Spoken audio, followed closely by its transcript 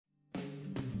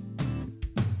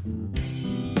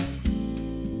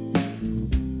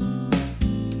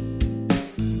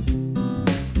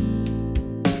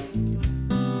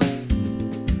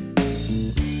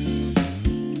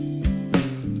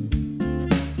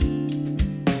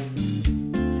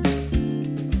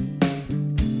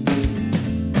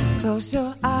Close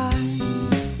your eyes,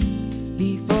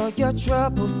 leave all your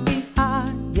troubles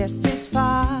behind. Yes, it's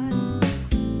fine.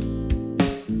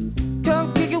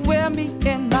 Come kick it with me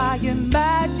in my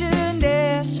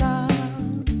imagination.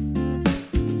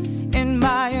 In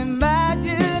my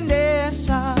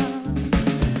imagination.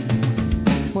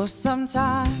 Well,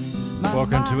 sometimes.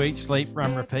 Welcome to Eat, Sleep,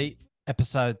 Run, Repeat,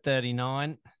 episode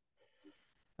 39.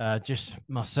 Just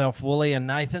myself, Wooly, and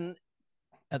Nathan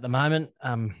at the moment.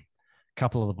 A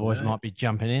couple of the boys might be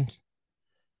jumping in.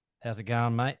 How's it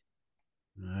going, mate?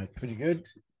 Pretty good.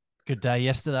 Good day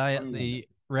yesterday at the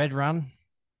Redrun.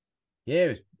 Yeah, it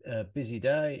was a busy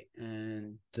day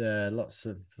and lots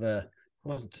of. The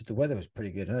weather was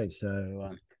pretty good, hey.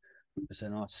 So it was a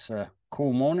nice,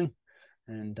 cool morning,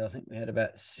 and I think we had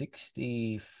about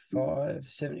 65,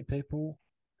 70 people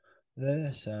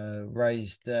there. So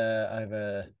raised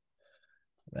over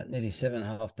about nearly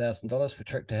 $7,500 for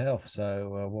Trek to Health.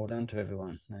 So well done to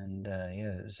everyone. And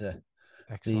it was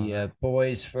the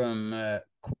boys from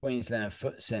Queensland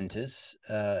Foot Centres.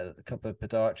 A couple of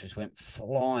podiatrists went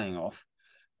flying off,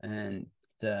 and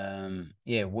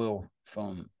Will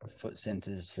from Foot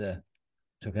Centres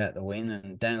took out the win,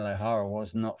 and Daniel O'Hara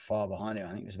was not far behind him.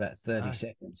 I think it was about 30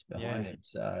 seconds behind him.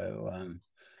 So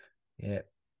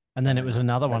And then it was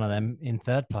another one of them in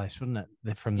third place, wasn't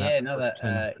it? From that.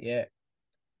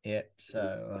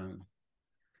 So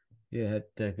had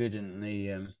good, and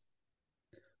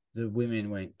the women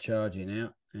went charging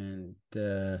out, and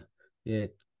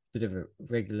bit of a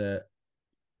regular.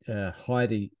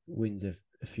 Heidi wins a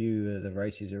few of the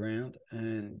races around,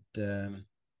 and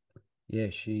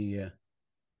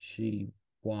she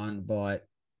won by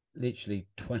literally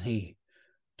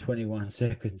 21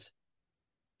 seconds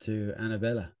to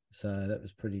Annabella. So that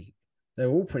was pretty. They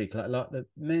were all pretty close. Like the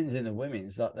men's and the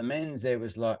women's. Like the men's, there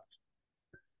was like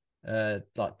 2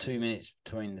 minutes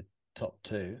between the top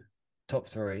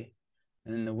three,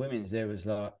 and then the women's there was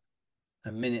like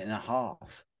a minute and a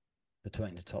half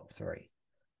between the top three.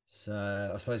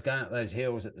 So I suppose going up those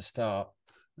hills at the start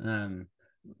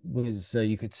was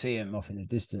you could see them off in the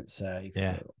distance. So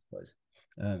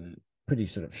pretty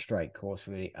sort of straight course,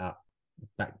 really up,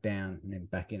 back down, and then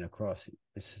back in across.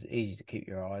 It's easy to keep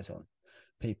your eyes on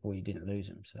people. You didn't lose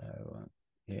them. So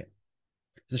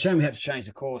it's a shame we had to change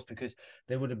the course, because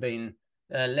there would have been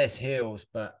less hills,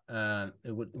 but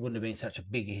it wouldn't have been such a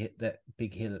big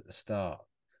hill at the start.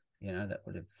 You know, that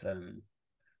would have.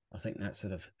 I think that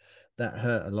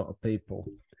hurt a lot of people.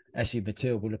 Ashley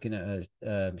Batil, we're looking at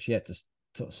her. She had to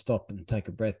sort of stop and take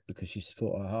a breath because she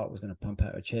thought her heart was going to pump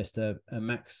out her chest. Her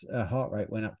max heart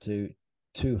rate went up to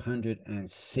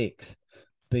 206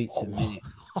 beats a minute.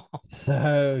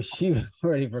 So she was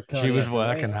ready for cardiac She was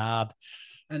working arrest. hard.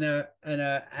 And her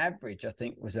average, I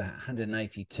think, was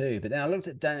 182. But then I looked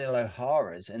at Daniel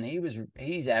O'Hara's, and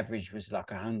his average was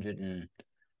like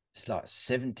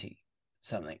 170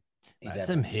 something. That's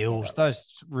them hills,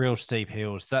 those real steep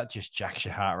hills, that just jacks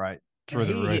your heart rate through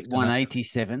the roof. Hit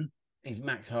 187, his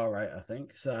max heart rate, I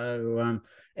think. So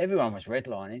everyone was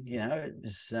redlining. You know, it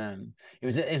was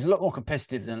a lot more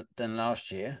competitive than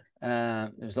last year.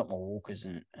 There was a lot more walkers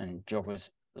and joggers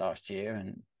last year,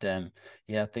 and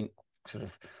I think sort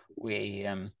of we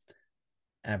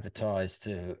advertised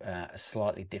to a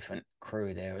slightly different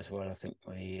crew there as well. I think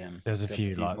we there's a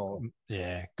few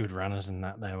good runners in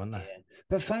that there, weren't there? Yeah.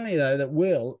 But funnily though, that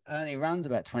Will only runs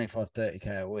about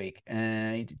 25-30k a week,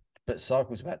 but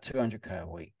cycles about 200k a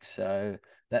week. So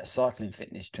that cycling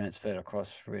fitness transferred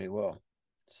across really well.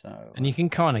 So and you can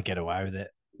kind of get away with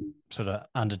it, sort of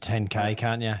under 10k,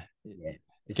 can't you? Yeah,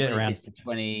 it's get around to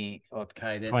 20 odd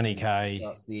k. 20k.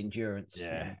 That's the endurance.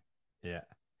 Yeah.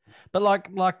 But like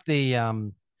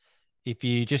the if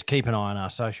you just keep an eye on our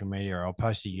social media, I'll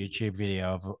post a YouTube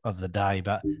video of the day.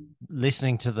 But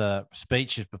listening to the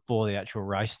speeches before the actual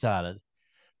race started,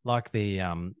 like the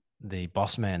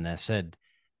boss man there said,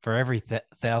 for every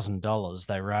 $1,000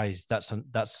 they raise, that's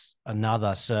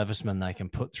another serviceman they can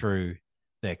put through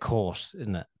their course,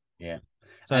 isn't it? Yeah.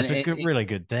 So and it's really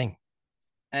good thing.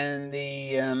 And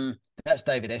that's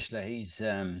David Eschler. He's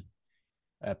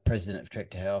president of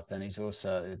Trek to Health, and he's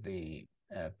also the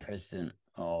president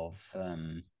of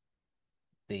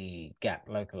the Gap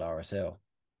local RSL.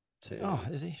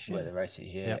 Is he? Where the race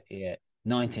is, yeah.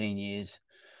 19 years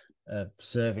of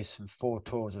service and 4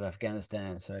 tours of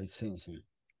Afghanistan, so he's seen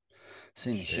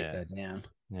the shit go down.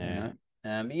 Yeah.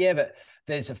 You know? But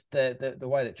there's the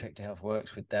way that Trek to Health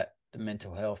works with that, the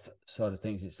mental health side of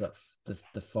things. It's like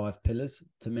the 5 pillars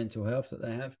to mental health that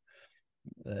they have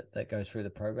that goes through the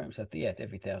program. So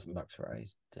every $1,000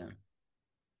 raised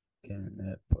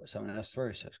can put someone else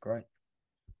through. So it's great.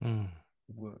 Mm.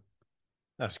 Work.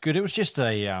 That's good. It was just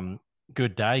a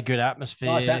good day, good Nice atmosphere.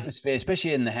 atmosphere,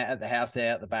 especially in at the house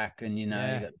there at the back, and you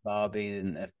Yeah. got the Barbie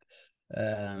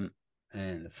and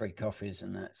the free coffees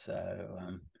and that.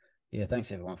 So yeah,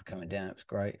 thanks everyone for coming down. It was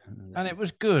great, And it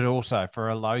was good also for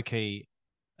a low key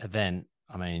event.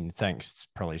 I mean, thanks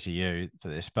probably to you for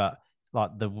this, but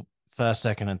like the first,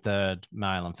 second, and third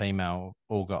male and female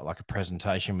all got like a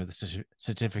presentation with a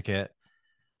certificate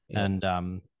yeah,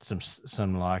 and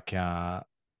some like a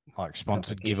couple of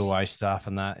sponsored gifts. giveaway stuff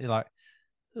and that. You're like,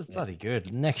 it was Yeah. bloody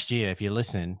good. Next year, if you're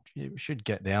listening, you should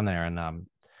get down there and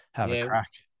have a Yeah, crack.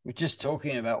 we're just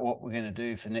talking about what we're going to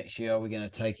do for next year. Are we going to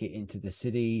take it into the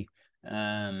city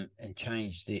and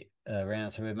change it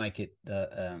around? So we make it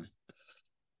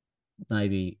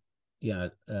maybe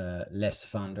less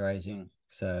fundraising.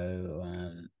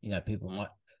 So people might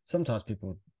sometimes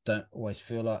people don't always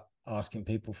feel like asking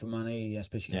people for money,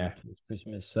 especially towards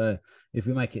Christmas. So if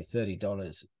we make it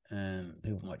 $30,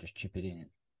 people might just chip it in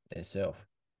themselves.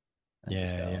 And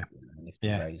just go, and if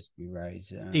we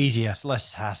raise. Easier, it's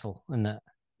less hassle, isn't it?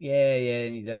 Yeah,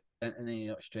 and you don't, and then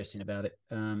you're not stressing about it.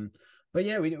 But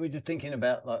yeah, we're just thinking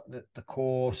about like the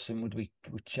course, and would like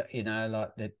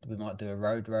that we might do a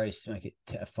road race to make it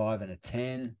a 5 and a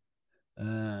 10.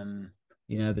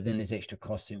 But then there's extra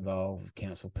costs involved,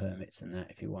 council permits and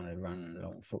that if you want to run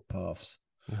along footpaths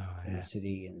in the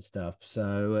city and stuff.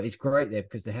 So it's great there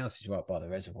because the house is right by the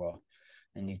reservoir,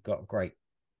 and you've got great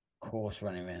course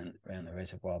running around the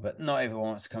reservoir. But not everyone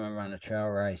wants to come and run a trail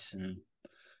race and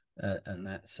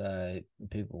that. So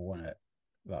people want to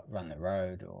like run the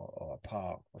road or a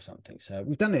park or something. So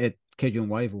we've done it at Kedge and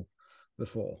Wavell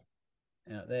before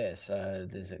out there. So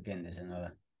there's a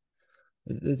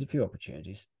few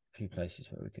opportunities, a few places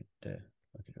where we could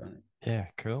run it. Yeah,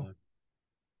 cool.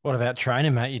 What about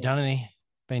training, mate? You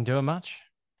been doing much?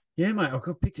 Yeah, mate. I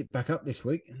picked it back up this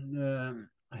week, and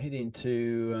I hit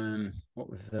into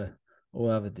what with all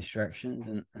other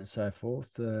distractions and so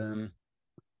forth.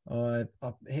 I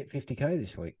hit 50K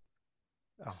this week.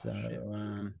 Oh, so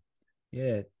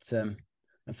yeah,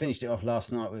 I finished it off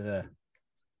last night with a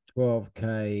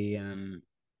 12K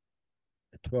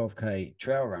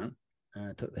trail run.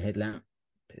 Took the headlamp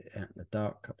out in the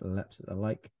dark, a couple of laps at the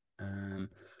lake.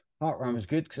 Park run was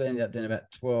good because I ended up doing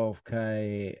about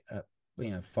 12K,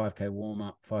 5K warm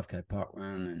up, 5K park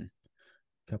run, and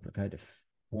a couple of K to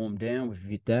warm down with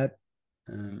your dad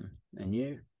and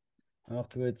you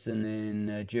afterwards. And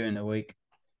then during the week,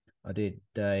 I did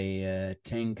a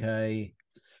 10K.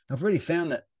 I've really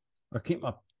found that I keep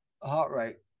my heart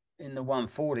rate in the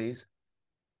 140s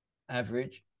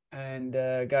average and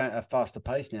going at a faster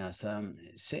pace now. So I'm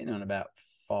sitting on about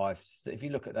 5. If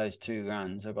you look at those two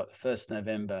runs, I've got the 1st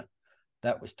November,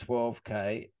 that was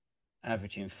 12K,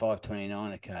 averaging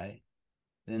 529 a K.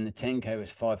 Then the 10K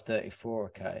was 534 a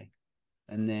K.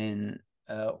 And then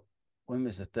when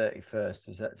was the 31st?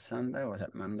 Was that Sunday or was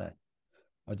that Monday?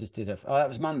 I just did that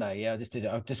was Monday. Yeah, I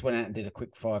just went out and did a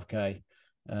quick 5K,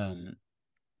 only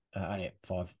at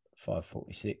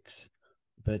 5:46.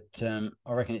 But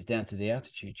I reckon it's down to the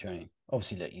altitude training.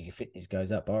 Obviously, look, your fitness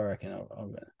goes up. I reckon I'm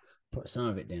going to put some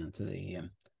of it down to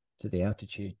the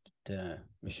altitude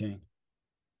machine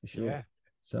for sure. Yeah.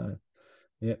 So,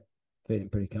 yeah, feeling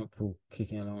pretty comfortable,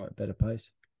 kicking along at a better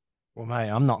pace. Well, mate,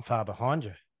 I'm not far behind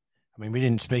you. I mean, we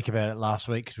didn't speak about it last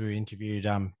week because we interviewed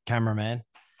cameraman.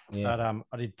 Yeah. But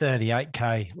I did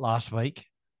 38K last week.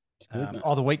 Good,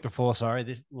 the week before, sorry.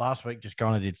 This last week just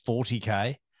gone, I did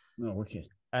 40K. Oh, wicked.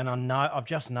 And I've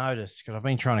just noticed because I've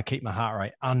been trying to keep my heart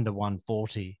rate under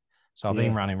 140. So I've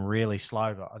been running really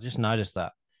slow, but I just noticed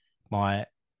that my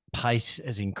pace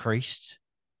has increased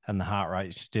and the heart rate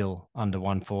is still under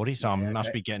 140. So I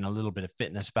must be getting a little bit of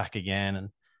fitness back again.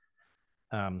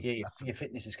 And your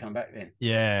fitness has come back then.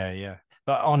 Yeah.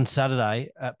 But on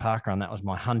Saturday at parkrun, that was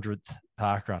my 100th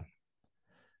parkrun.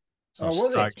 So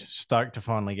stoked to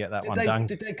finally get that done.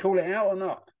 Did they call it out or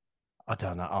not? I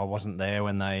don't know. I wasn't there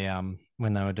when they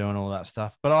were doing all that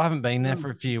stuff, but I haven't been there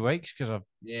for a few weeks because I've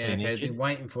been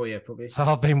waiting for you probably. So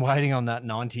I've been waiting on that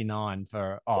 99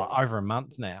 for over a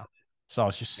month now. So I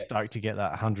was just stoked to get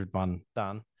that 100 one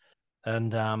done,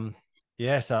 and so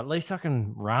at least I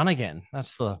can run again.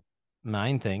 That's the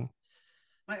main thing.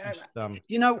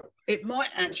 It might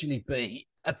actually be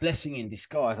a blessing in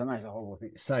disguise. I know it's a horrible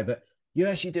thing to say, but you're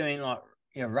actually doing like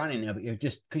you're running now, but you're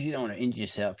just because you don't want to injure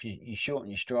yourself, you shorten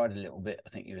your stride a little bit. I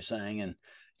think you were saying, and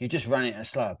you're just running at a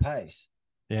slower pace.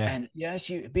 Yeah, and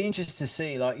it'd be interesting to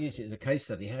see, like, use it as a case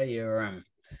study how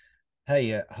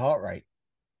your heart rate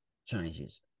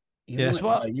changes. You might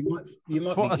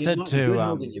I said to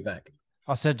holding you back.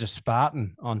 I said to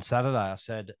Spartan on Saturday. I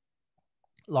said,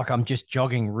 like, I'm just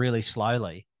jogging really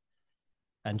slowly,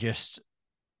 and just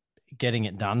getting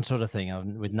it done sort of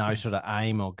thing with no sort of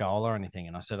aim or goal or anything.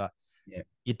 And I said, Yeah.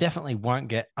 you definitely won't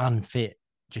get unfit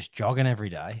just jogging every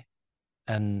day.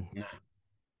 And Yeah.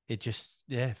 it just,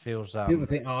 feels. People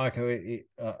think, oh, okay,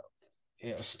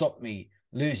 it'll stop me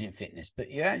losing fitness, but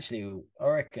you actually, I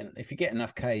reckon, if you get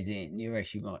enough Ks in, you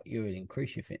will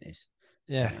increase your fitness.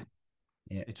 Yeah.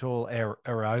 Yeah. It's all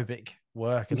aerobic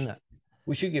work, isn't it?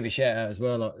 We should give a shout out as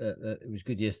well. Like it was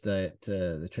good yesterday at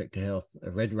the Trek to Health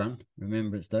Redrun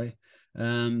Remembrance Day.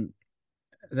 Spartan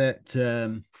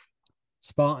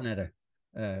had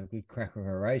a good crack of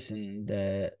a race, and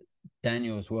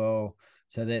Daniel as well.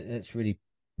 So that's really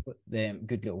put them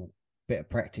good little bit of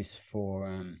practice for.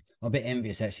 I'm a bit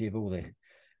envious actually of all the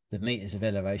meters of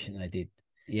elevation they did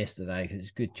yesterday, because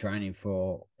it's good training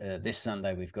for this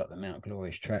Sunday. We've got the Mount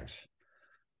Glorious Tracks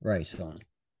race on,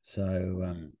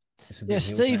 so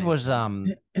Steve was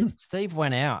Steve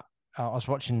went out. I was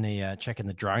watching the checking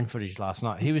the drone footage last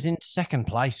night. He was in second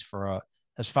place for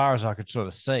as far as I could sort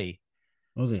of see.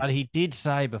 Was he? But he did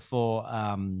say before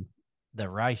the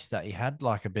race that he had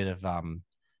like a bit of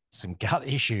some gut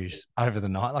issues over the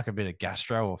night, like a bit of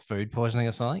gastro or food poisoning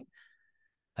or something.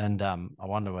 And I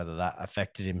wonder whether that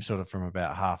affected him sort of from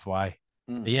about halfway.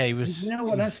 But yeah, he was. You know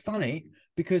what? That's funny,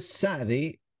 because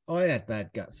Saturday I had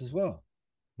bad guts as well.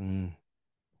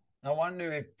 I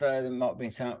wonder if there might have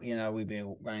been something. We've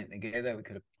been running together.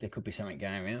 There could be something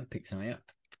going around. Pick something up.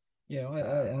 Yeah,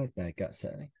 I had bad guts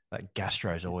Saturday. That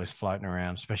gastro is always floating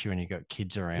around, especially when you've got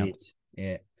kids around. Kids,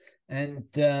 yeah. And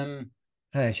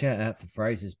hey, shout out for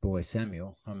Fraser's boy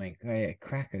Samuel. I mean, a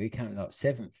cracker. He came like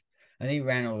 7th, and he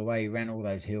ran all the way. He ran all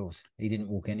those hills. He didn't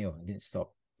walk any of them. Didn't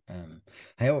stop.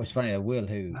 Hey, it was funny. Will,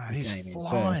 who came in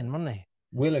first, wasn't he?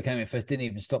 Will, who came in first, didn't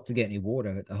even stop to get any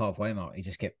water at the halfway mark. He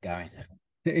just kept going.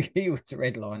 He was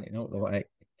redlining all the way.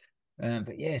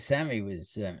 But yeah, Sammy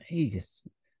was. He's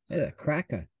a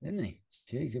cracker, isn't he?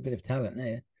 He's a bit of talent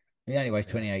there. He only weighs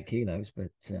 28 kilos,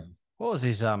 but what was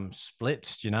his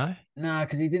splits? Do you know? No,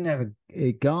 because he didn't have a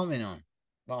Garmin on.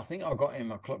 But I think I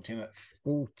clocked him at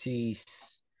 40.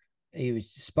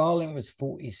 Sparling was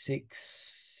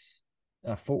 46,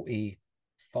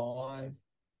 45,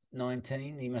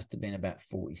 19. He must have been about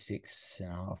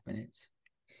 46.5 minutes.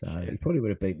 So he probably would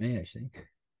have beat me, actually.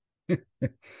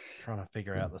 Trying to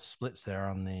figure out the splits there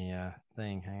on the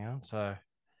thing. Hang on. So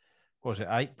what was it?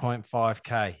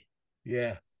 8.5K.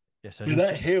 Yeah. Yeah, so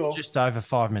that hill, just over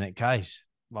 5-minute Ks,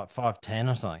 like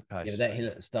 5:10 or something. Pace. Yeah, but that hill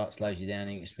at the start slows you down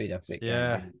and you can speed up a bit.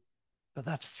 Yeah. But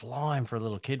that's flying for a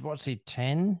little kid. What's he,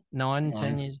 10 years? 9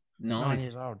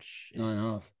 years old. Shit.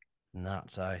 9.5.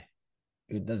 Nuts, eh?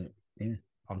 It doesn't. Yeah.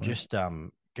 I'm just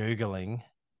Googling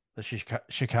the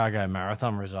Chicago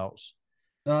Marathon results.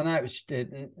 No, it was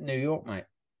New York, mate.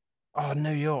 Oh,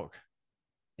 New York.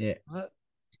 Yeah. What?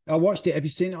 I watched it. Have you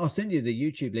seen it? I'll send you the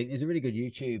YouTube link. There's a really good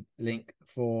YouTube link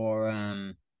for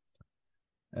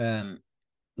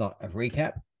like a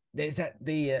recap. There's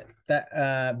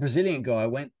that Brazilian guy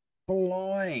went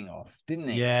flying off, didn't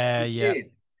he? Yeah, yeah.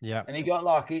 And he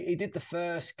got he did the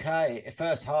first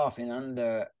half in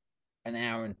under an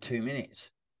hour and 2 minutes,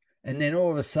 and then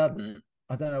all of a sudden,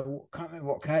 I don't know, can't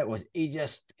remember what K it was. He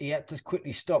had to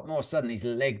quickly stop. And all of a sudden, his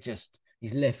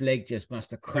left leg just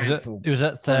must have cramped. It was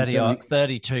at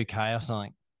 32K or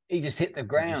something. He just hit the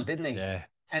ground, didn't he? Yeah.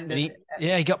 And he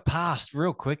got past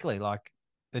real quickly. Like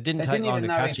they didn't take long to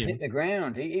catch him. Hit the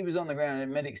ground. He was on the ground,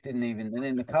 and medics didn't even. And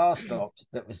then the car stopped.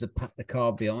 That was the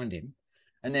car behind him.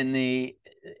 And then the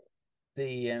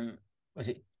was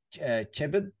it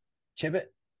Chebet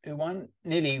who won?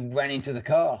 Nearly ran into the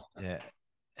car. Yeah,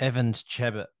 Evans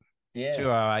Chebet. Yeah,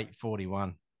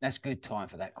 2:08:41. That's good time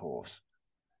for that course.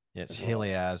 Yeah, it's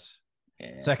hilly as.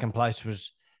 Yeah. Second place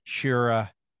was Shura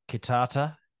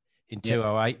Kitata in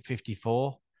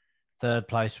 2:08:54. Third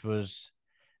place was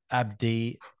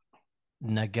Abdi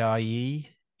Nagayi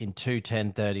in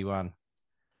 2:10:31.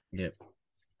 Yep.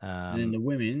 And then the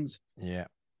women's. Yeah.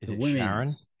 Is it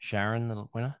Sharon? Sharon, the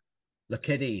winner?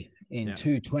 Lakedi in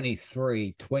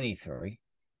 2:23:23.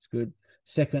 It's good.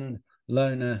 Second,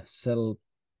 Lona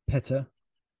Selpeta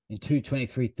in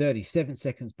 2:23:30, 7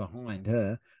 seconds behind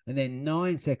her. And then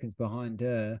 9 seconds behind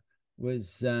her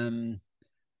was Gotitum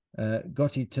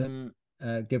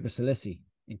Gebrselassie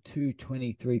in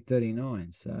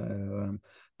 2:23:39. So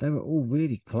they were all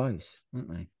really close, weren't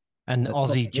they? And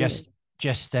Aussie Jess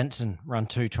Stenson run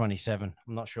 2:27.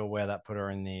 I'm not sure where that put her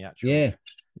in the actual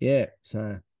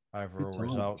So overall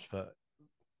results, but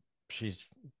she's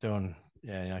doing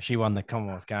she won the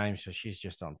Commonwealth Games, so she's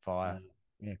just on fire.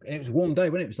 Yeah, and it was a warm day,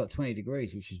 wasn't it? It was like 20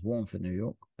 degrees, which is warm for New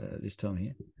York this time of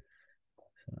year.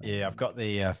 Yeah, I've got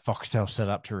the Foxtel set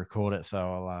up to record it, so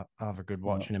I'll have a good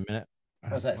watch in a minute.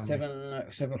 What's that?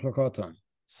 7 o'clock our time.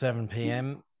 7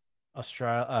 p.m.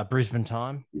 Australia, Brisbane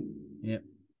time. Yep.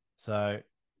 So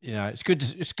it's good.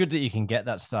 It's good that you can get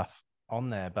that stuff on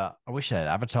there, but I wish they'd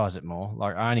advertise it more.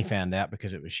 Like I only found out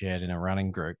because it was shared in a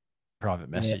running group, private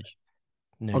message.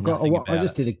 Knew nothing about I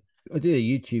just it. did a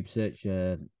YouTube search,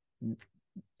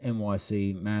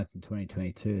 NYC Marathon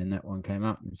 2022, and that one came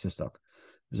up. It was just like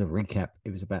it was a recap.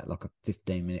 It was about like a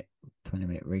 15-minute,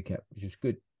 20-minute recap, which was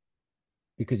good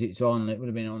because it's on. It would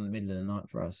have been on in the middle of the night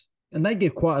for us. And they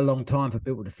give quite a long time for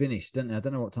people to finish, don't they? I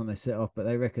don't know what time they set off, but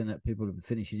they reckon that people will be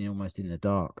finishing almost in the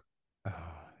dark. Oh,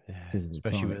 yeah, Because of the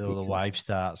especially time with it all the kicks off. wave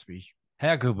starts.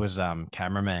 How good was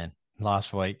cameraman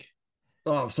last week?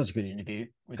 Oh, it was such a good interview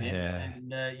with him. Yeah.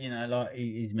 And, like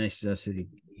he's messaged us that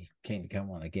he's keen to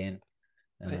come on again.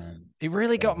 It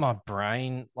really got my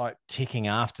brain like ticking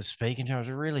after speaking to him. I was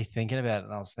really thinking about it,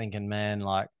 and I was thinking, man,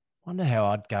 like, wonder how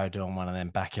I'd go doing one of them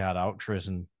backyard ultras.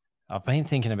 And I've been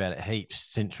thinking about it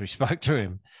heaps since we spoke to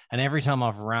him. And every time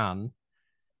I've run,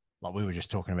 like we were just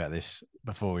talking about this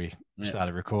before we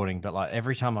started recording, but like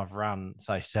every time I've run,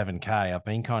 say 7K, I've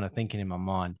been kind of thinking in my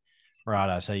mind,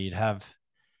 righto, so you'd have,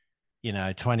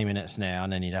 20 minutes now,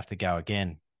 and then you'd have to go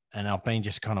again. And I've been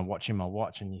just kind of watching my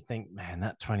watch, and you think, man,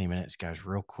 that 20 minutes goes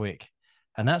real quick.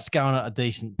 And that's going at a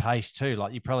decent pace too.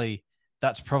 Like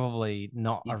that's probably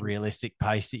not a realistic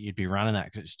pace that you'd be running at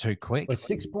because it's too quick. Well,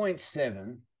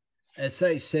 6.7, let's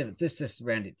say 7, let's just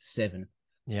round it to 7.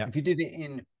 Yeah. If you did it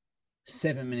in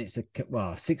 7 minutes,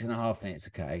 6.5 minutes,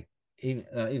 okay,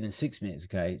 even 6 minutes,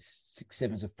 okay, 6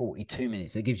 sevens of 42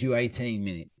 minutes. That gives you 18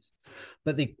 minutes.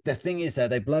 But the thing is, though,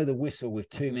 they blow the whistle with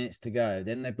 2 minutes to go.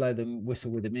 Then they blow the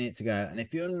whistle with a minute to go. And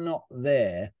if you're not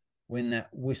there when that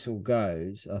whistle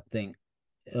goes, I think,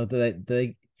 or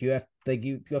you have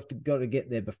to got to get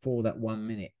there before that 1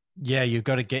 minute. Yeah, you've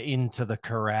got to get into the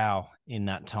corral in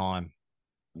that time.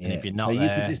 Yeah. And if you're not so you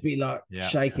there, could just be like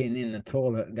shaking in the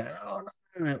toilet and going, oh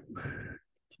no.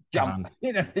 Jump.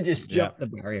 You have to just jump the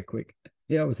barrier quick.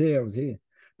 Yeah, I was here.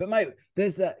 But mate,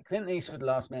 there's that Clint Eastwood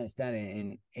Last Man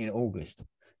Standing in August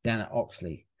down at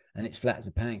Oxley, and it's flat as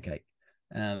a pancake.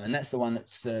 And that's the one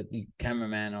that's the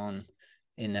cameraman on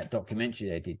in that documentary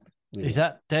they did. Is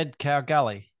that Dead Cow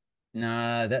Gully?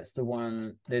 No, that's the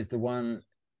one. There's the one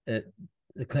at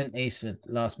the Clint Eastwood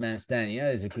Last Man Standing.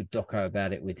 There's a good doco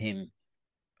about it with him.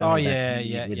 Oh,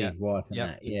 with his wife and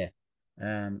that. Yeah.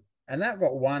 And that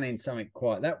got one in something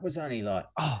quite. That was only like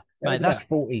that's about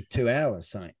 42 hours.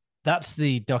 Something. That's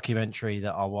the documentary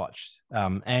that I watched.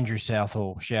 Andrew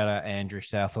Southall, shout out Andrew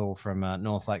Southall from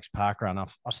North Lakes Parkrun.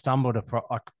 I stumbled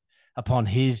upon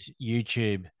his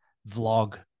YouTube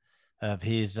vlog of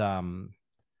his. I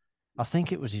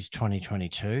think it was his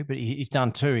 2022, but he's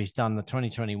done two. He's done the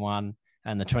 2021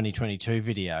 and the 2022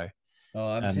 video. Oh,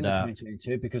 I haven't seen the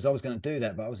 2022 because I was going to do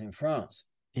that, but I was in France.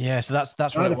 Yeah, so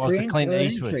that's what it was. The Clint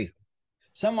Eastwood. Entry.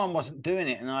 Someone wasn't doing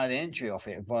it, and I had the entry off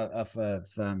it off of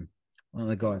one of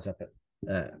the guys up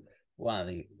at one of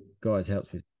the guys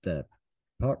helps with the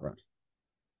parkrun,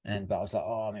 but I was like,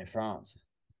 oh, I'm in France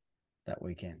that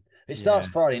weekend. It starts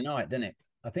Friday night, doesn't it?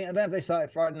 I don't know if they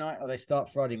started Friday night or they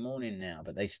start Friday morning now,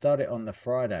 but they start it on the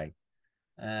Friday,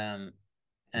 and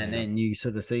then you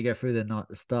you go through the night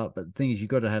to start. But the thing is, you've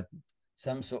got to have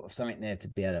some sort of something there to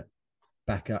be able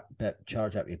to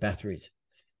charge up your batteries.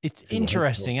 It's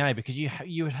interesting, because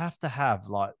you would have to have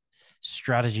like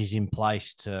strategies in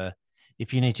place to,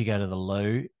 if you need to go to the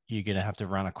loo, you're going to have to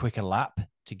run a quicker lap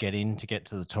to get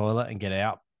to the toilet and get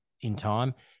out in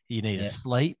time. You need to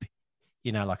sleep,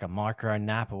 like a micro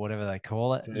nap or whatever they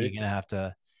call it. You're going to have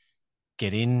to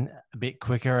get in a bit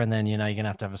quicker, and then, you're going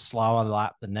to have a slower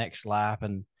lap the next lap.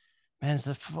 And man,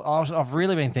 I've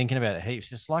really been thinking about it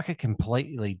heaps. It's like a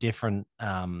completely different,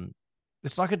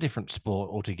 it's like a different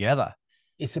sport altogether.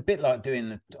 It's a bit like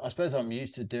I suppose I'm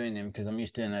used to doing them because I'm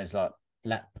used to doing those like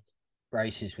lap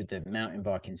races with the mountain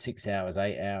bike in 6 hours,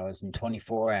 8 hours, and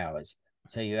 24 hours.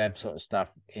 So you have sort of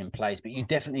stuff in place, but you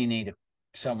definitely need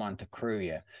someone to crew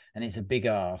you. And it's a big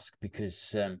ask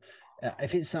because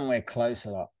if it's somewhere closer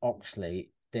like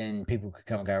Oxley, then people could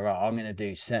come and go, right, I'm going to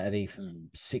do Saturday from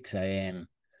 6 a.m.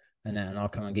 and I'll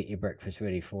come and get your breakfast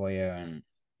ready for you. And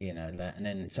that, and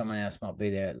then someone else might be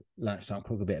there at lunchtime,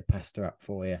 cook a bit of pasta up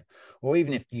for you, or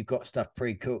even if you've got stuff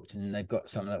pre-cooked and they've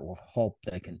got some that will hob,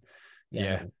 they can,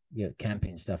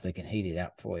 camping stuff, they can heat it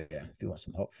up for you if you want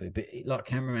some hot food. But like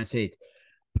cameraman said,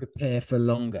 prepare for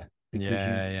longer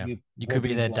because you could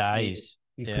be there days.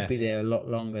 You could be there a lot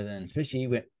longer than, especially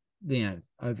you went,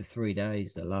 over 3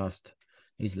 days.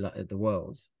 He's at the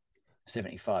Worlds,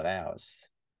 75 hours.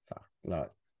 Fuck,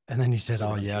 like. And then you said, So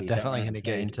 "Oh I'm yeah, sure you don't definitely run going out to of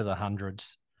get food. into the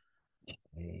hundreds."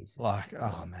 Jesus. Like,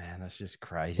 oh man, that's just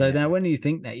crazy. So now, when you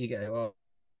think that, you go,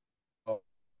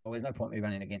 there's no point me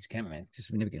running against cameraman because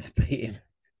we're never going to beat him.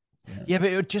 Yeah,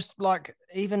 but it would just like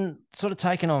even sort of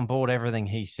taking on board everything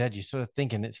he said, you're sort of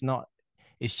thinking it's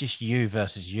just you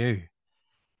versus you.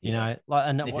 You know, like,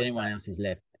 and if anyone else is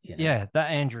left, yeah,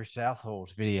 that Andrew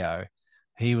Southall's video,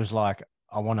 he was like,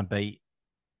 I want to beat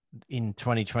in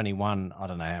 2021. I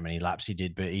don't know how many laps he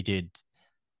did, but he did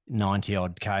 90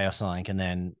 odd K or something. And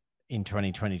then in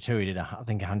 2022, he did, I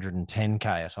think, 110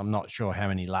 K. So I'm not sure how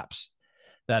many laps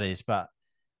that is, but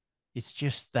it's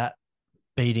just that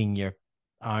beating your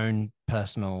own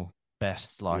personal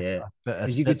bests, like,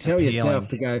 because you could tell appealing. yourself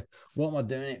to go, what am I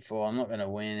doing it for? I'm not going to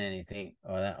win anything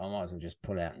or that. I might as well just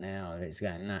pull out now. It's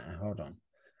going, nah, hold on.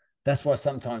 That's why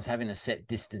sometimes having a set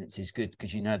distance is good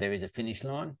because you know there is a finish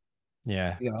line.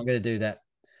 Yeah. I'm going to do that.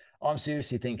 I'm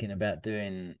seriously thinking about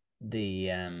doing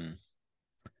the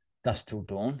Dusk Till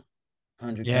Dawn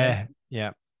 100K. Yeah.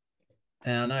 Yeah.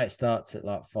 And I know it starts at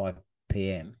like 5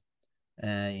 p.m.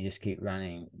 and you just keep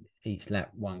running each lap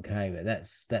 1K, but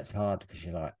that's hard because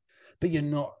you're like, but you're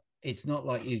not, it's not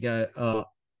like you go, oh,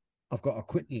 I've got to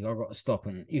quickly, I've got to stop.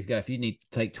 And you can go, if you need to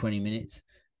take 20 minutes,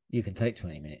 you can take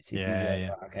 20 minutes. If you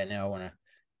go, okay, now I want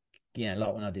to,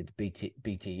 like when I did the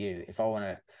BTU, if I want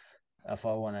to,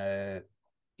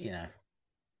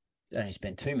 only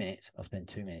spend 2 minutes, I'll spend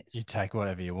 2 minutes. You take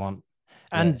whatever you want.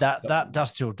 And that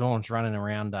Dusk Till Dawn's running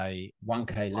around a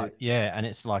 1K loop. And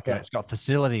it's like it's got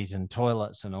facilities and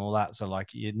toilets and all that. So like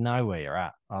you know where you're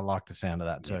at. I like the sound of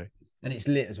that too. And it's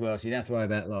lit as well, so you don't have to worry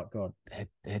about like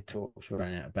head torch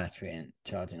running out of battery and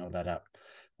charging all that up.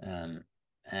 And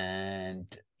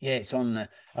yeah, it's on the.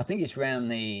 I think it's around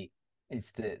the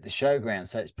showground,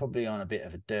 so it's probably on a bit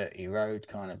of a dirty road,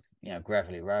 kind of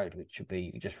gravelly road, which should be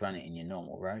you can just run it in your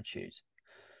normal road shoes.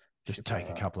 Just take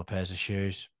a couple of pairs of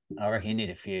shoes. I reckon you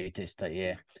need a few,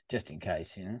 just in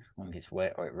case one gets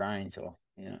wet or it rains or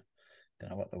don't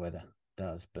know what the weather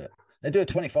does, but. They do a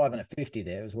 25 and a 50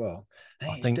 there as well.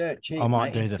 Hey, I think dirt cheap, I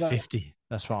might mate. do the 50.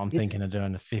 That's what I'm thinking of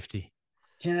doing, the 50.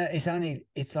 Do you know, it's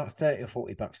like 30 or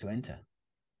 40 bucks to enter.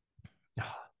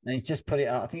 And he's just put it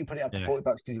up. I think he put it up to 40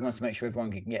 bucks because he wants to make sure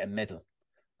everyone can get a medal.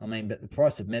 I mean, but the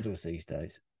price of medals these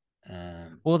days.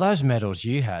 Well, those medals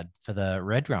you had for the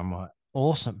Redrun were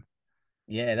awesome.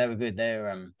 Yeah, they were good.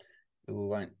 They're we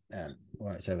won't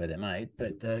say where they're made,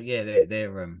 but they're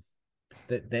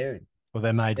well,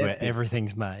 they're made where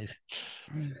everything's made.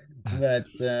 But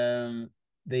they're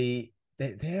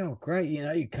all great.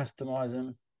 You customize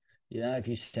them. If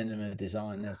you send them a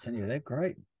design, they'll send you. They're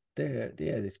great.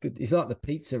 It's good. It's like the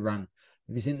pizza run.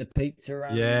 Have you seen the pizza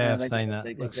run? Yeah, I've seen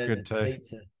that. Looks good too.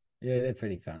 Pizza. Yeah, they're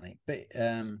pretty funny. But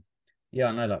I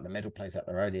know like the metal place up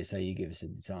the road here. So you give us a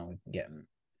design, we can get them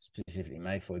specifically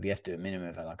made for you. But you have to do a minimum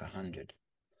of like 100.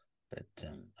 But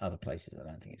other places, I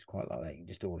don't think it's quite like that. You can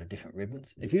just order different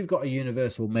ribbons. If you've got a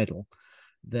universal medal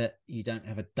that you don't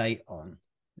have a date on,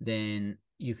 then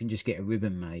you can just get a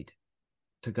ribbon made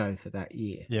to go for that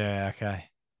year. Yeah, okay.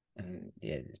 And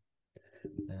there's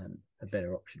a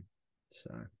better option.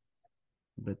 So,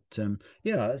 but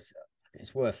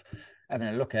it's worth having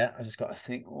a look at. I just got to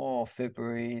think,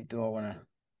 February, do I want to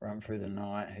run through the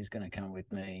night? Who's going to come with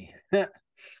me?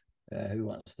 Who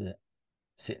wants to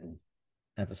sit and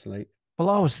have a sleep? Well,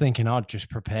 I was thinking I'd just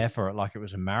prepare for it like it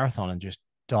was a marathon and just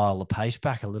dial the pace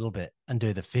back a little bit and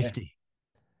do the 50. Yeah.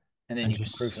 And then you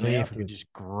just can see if we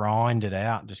just grind it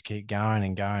out and just keep going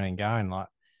and going and going, like,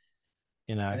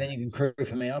 And then you can crew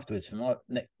for me afterwards for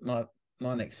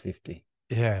my next 50.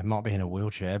 Yeah, it might be in a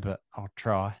wheelchair, but I'll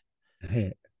try. Yeah.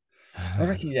 I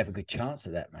reckon you'd have a good chance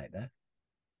of that, mate, though.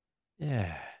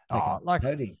 Yeah.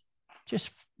 Coding.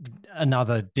 Just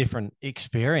another different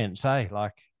experience, eh?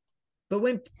 Like, but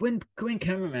when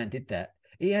cameraman did that,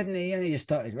 he only just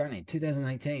started running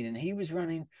 2018, and he was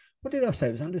running. What did I say?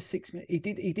 It was under 6 minutes.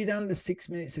 He did under 6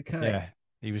 minutes a K. Yeah,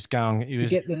 he was going. He was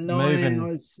get the 9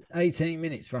 hours 18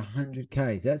 minutes for 100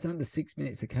 Ks. That's under 6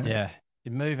 minutes a K. Yeah,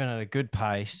 you're moving at a good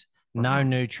pace. No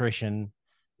nutrition,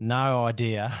 no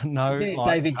idea, no. He did it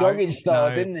David Goggins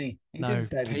style, didn't he? No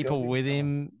people with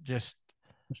him, just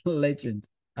legend.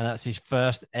 And that's his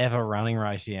first ever running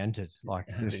race he entered. Like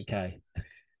 100K.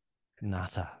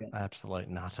 Nutter, absolute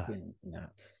nutter.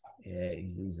 Nuts. Yeah,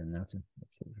 he's a nutter.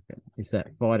 It's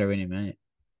that fighter in him, ain't it?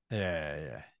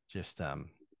 Yeah. Just And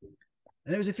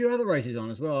there was a few other races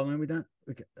on as well. I mean, we don't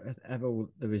have all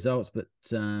the results, but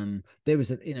there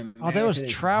was in America, there was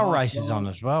trail races on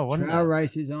as well, wasn't there? Trail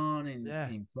races on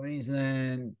in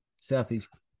Queensland, Southeast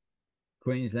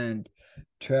Queensland.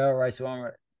 Trail race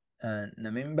on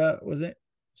Namimba, was it?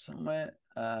 Somewhere.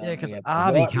 Yeah, because We had the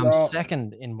Arby White comes Rock.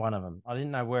 second in one of them. I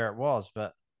didn't know where it was,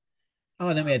 but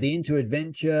Oh, then we had the Into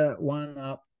Adventure one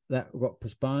up that got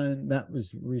postponed. That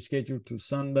was rescheduled to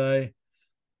Sunday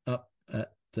up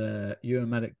at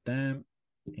Umatic Dam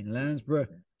in Landsborough.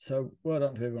 So well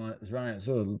done to everyone that was running. It's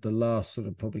sort of the last sort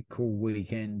of probably cool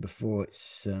weekend before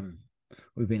it's.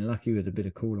 We've been lucky with a bit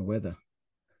of cooler weather.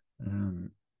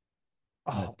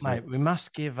 oh, mate, we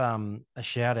must give a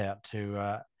shout out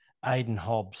to Aidan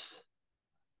Hobbs.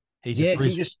 He's a Yes,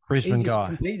 he Brisbane just guy.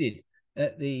 competed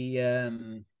at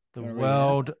The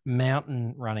World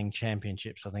Mountain Running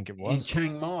Championships, I think it in was.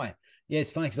 Chiang Mai. Yeah, it's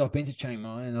funny because I've been to Chiang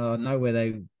Mai and I know where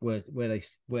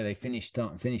they finished,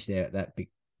 start and finish there at that big.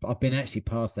 I've been actually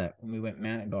past that when we went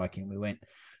mountain biking.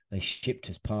 They shipped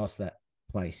us past that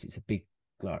place. It's a big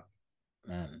like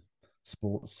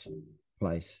sports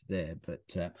place there, but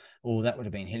that would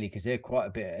have been hilly because they're quite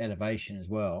a bit of elevation as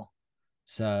well.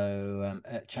 So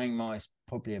at Chiang Mai is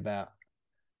probably about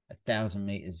 1,000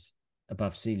 meters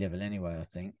above sea level anyway, I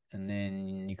think. And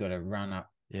then you got to run up.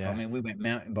 Yeah. I mean, we went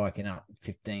mountain biking up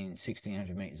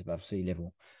 1,600 meters above sea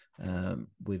level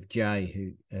with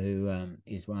Jay, who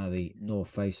is one of the North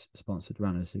Face sponsored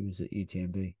runners who was at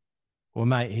UTMB. Well,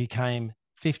 mate, he came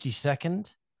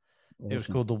 52nd. Awesome. It was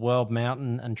called the World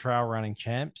Mountain and Trail Running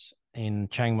Champs in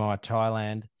Chiang Mai,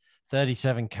 Thailand.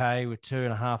 37K with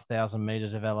 2,500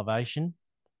 meters of elevation.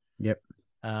 Yep.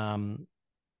 I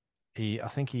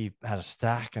think he had a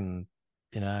stack and,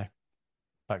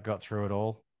 but got through it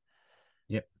all.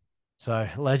 Yep. So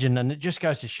legend. And it just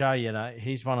goes to show,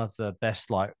 he's one of the best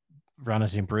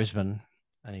runners in Brisbane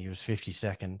and he was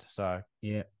 52nd. So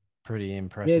yeah, pretty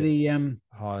impressive. Yeah,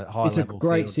 high it's level a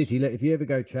great fields. city. Look, if you ever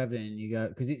go traveling and you go,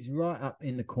 because it's right up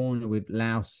in the corner with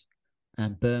Laos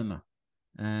and Burma.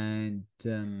 And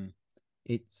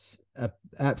it's a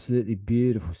absolutely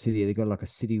beautiful city. They got like a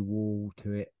city wall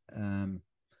to it. And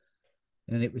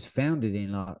it was founded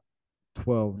in like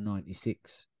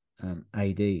 1296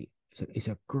 AD. So it's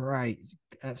a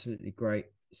absolutely great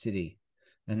city.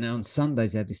 And now on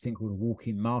Sundays they have this thing called a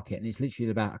walk-in market, and it's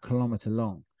literally about 1 kilometer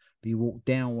long. But you walk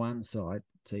down one side,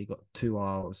 so you got 2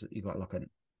 aisles. You got like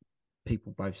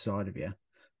people both side of you,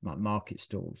 like market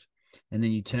stalls, and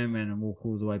then you turn around and walk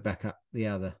all the way back up the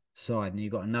other side, and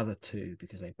you've got another 2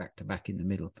 because they back to back in the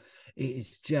middle. It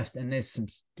is just, and there's some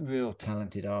real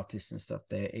talented artists and stuff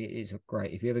there. It is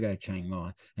great. If you ever go to Chiang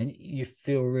Mai, and you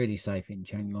feel really safe in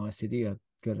Chiang Mai City, I've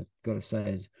got to say,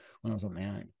 as when I was on my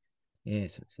own,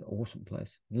 yes, it's an awesome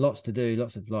place. Lots to do,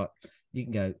 lots of you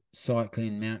can go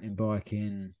cycling, mountain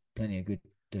biking, plenty of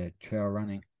good trail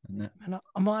running and that. And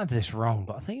I might have this wrong,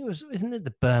 but I think isn't it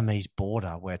the Burmese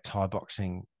border where Thai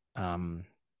boxing that's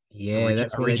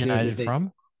where originated they do it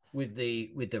from? with the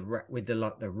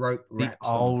rope The wraps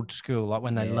old school, like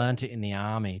when they Yeah. learnt it in the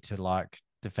army to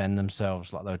defend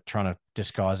themselves, like they were trying to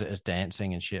disguise it as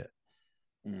dancing and shit.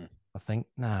 I think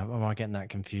am I getting that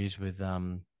confused with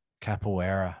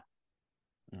capoeira?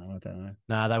 I don't know.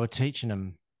 No, they were teaching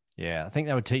them. Yeah, I think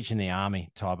they were teaching the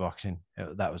army Thai boxing.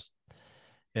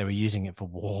 They were using it for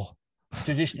war.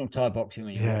 Traditional Thai boxing,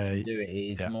 when you watch them do it,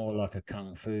 it is Yeah. more like a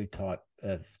kung fu type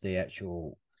of the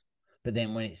actual. But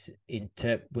then when it's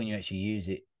when you actually use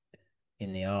it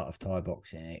in the art of Thai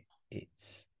boxing,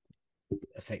 it's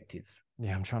effective.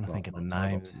 Yeah, I'm trying to think of the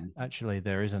name. Actually,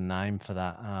 there is a name for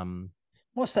that.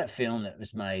 What's that film that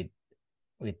was made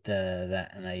with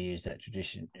that, and they use that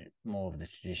more of the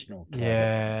traditional Thai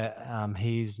Yeah,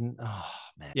 he's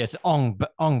it's Ong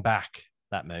Bak,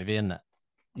 that movie, isn't it?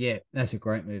 Yeah, that's a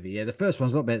great movie. Yeah, the first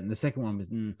one's a lot better than the second one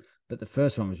was, but the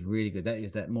first one was really good. That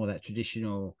is that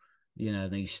traditional,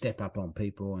 then you step up on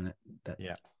people and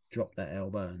drop that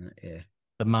elbow and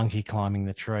the monkey climbing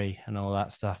the tree and all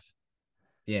that stuff.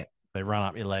 Yeah, they run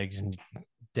up your legs and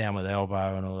down with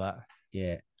elbow and all that.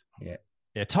 Yeah.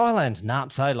 Thailand's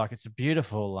nuts, eh? Like it's a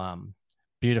beautiful,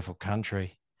 beautiful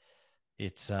country.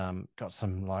 It's got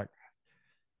some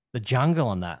the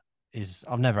jungle and that.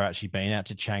 I've never actually been out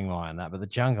to Chiang Mai and that, but the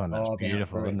jungle and that's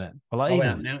beautiful, isn't it? Well, I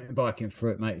went mountain biking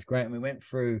through it, mate. It's great. And we went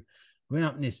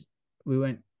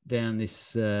down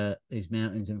these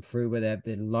mountains and through where they have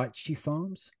the lychee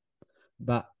farms.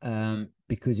 But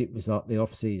because it was like the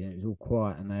off season, it was all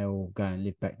quiet, and they all go and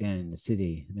live back down in the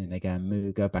city, and then they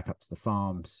go back up to the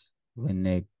farms when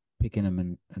they're picking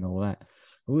them and all that.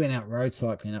 We went out road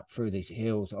cycling up through these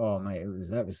hills. Oh mate,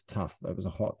 that was tough. It was a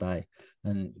hot day,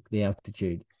 and the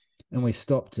altitude. And we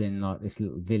stopped in like this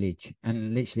little village,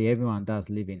 and literally everyone does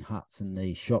live in huts, and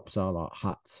the shops are like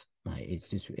huts, mate. It's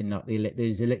just in like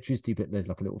there's electricity, but there's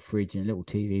like a little fridge and a little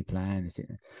TV player.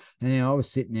 And I was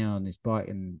sitting there on this bike,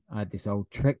 and I had this old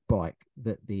Trek bike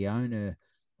that the owner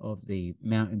of the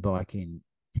mountain biking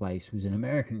place was an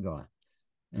American guy,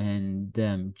 and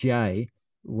Jay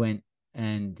went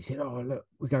and he said, "Oh, look,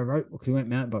 we go road because we went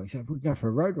mountain biking. He said, we go for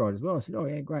a road ride as well." I said, "Oh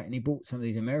yeah, great." And he brought some of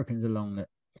these Americans along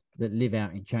that live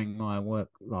out in Chiang Mai and work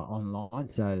like online,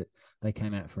 so they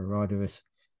came out for a ride with us.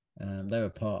 They were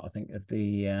part, I think, of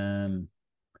the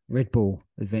Red Bull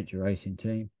adventure racing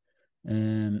team.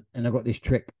 And I got this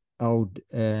old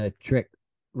Trek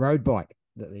road bike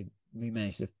that we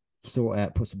managed to sort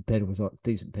out, put some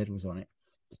decent pedals on it.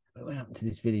 I went up to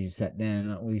this village and sat down,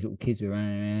 and all these little kids were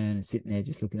running around and sitting there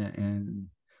just looking at it. And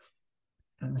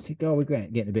I said, "Oh, we're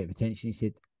getting a bit of attention." He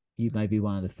said, "You may be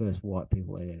one of the first white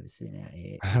people I've ever seen out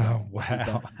here. Oh,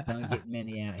 wow. Don't get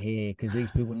many out here because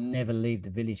these people never leave the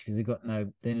village because they've got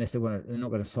no, unless they're not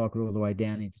going to cycle all the way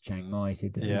down into Chiang Mai." He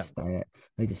said,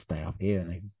 they just stay up here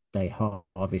and they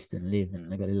harvest and live, and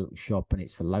they got a little shop and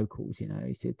it's for locals, you know."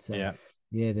 He said, "So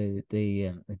yeah,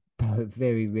 they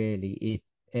very rarely, if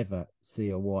ever, see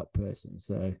a white person."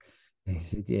 So he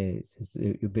said, "Yeah,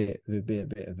 it'll be a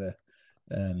bit of a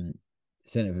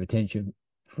center of attention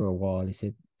for a while." He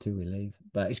said, "till we leave."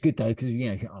 But it's good though because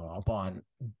I'll buy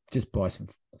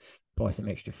some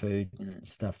extra food and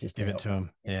stuff just Give to it help to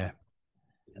them. Yeah.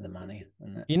 the money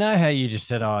and that. You know how you just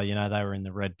said, oh, they were in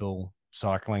the Red Bull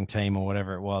cycling team or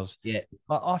whatever it was. Yeah.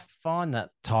 I find that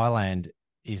Thailand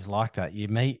is like that. You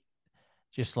meet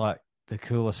just like the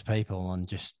coolest people, and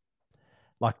just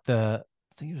like I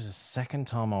think it was the second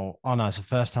time oh no, it's the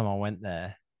first time I went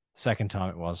there. Second time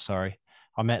it was, sorry.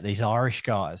 I met these Irish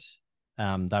guys.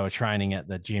 They were training at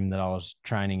the gym that I was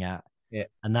training at. Yeah.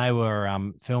 And they were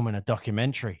filming a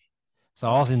documentary. So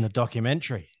I was in the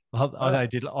documentary. I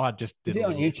just did Is it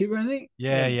on YouTube or anything?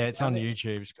 Yeah, it's on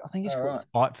YouTube. I think it's called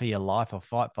Fight for Your Life or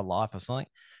Fight for Life or something.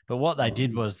 But what they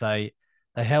did was they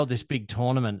held this big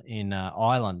tournament in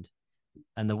Ireland,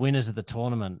 and the winners of the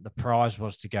tournament, the prize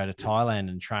was to go to Thailand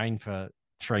and train for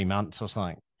 3 months or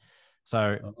something.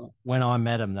 So when I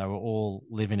met them, they were all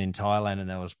living in Thailand, and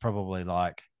there was probably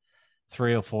like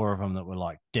 3 or 4 of them that were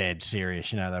like dead serious.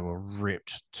 They were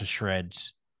ripped to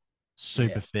shreds,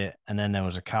 super fit. And then there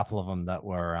was a couple of them that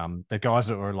were the guys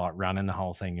that were like running the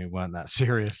whole thing who weren't that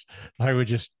serious. They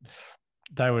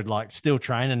would like still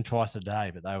training twice a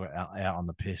day, but they were out on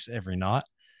the piss every night.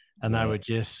 And they were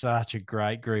just such a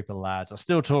great group of lads. I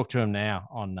still talk to them now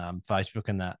on Facebook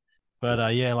and that. But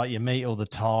like you meet all the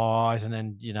Thais, and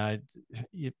then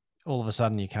you all of a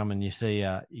sudden you come and you see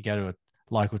you go to a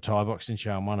local Thai boxing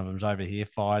show, and one of them's over here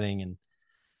fighting, and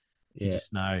you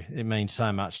just know it means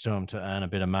so much to them to earn a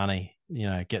bit of money,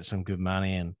 get some good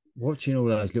money. And watching all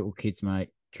those little kids, mate,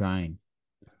 train,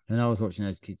 and I was watching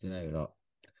those kids, and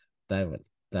they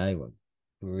were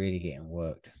really getting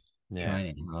worked,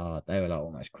 training hard. They were like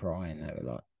almost crying. They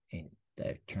were like they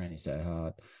were training so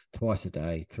hard, twice a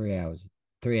day, 3 hours.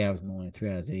 3 hours morning, 3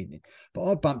 hours evening. But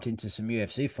I bumped into some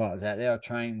UFC fighters out there. I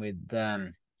trained with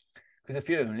because a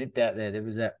few of them lived out there. There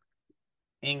was that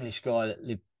English guy that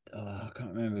lived. I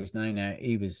can't remember his name now.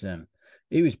 He was a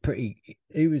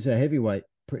heavyweight,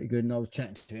 pretty good. And I was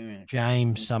chatting to him.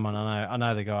 James, someone I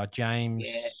know the guy. James.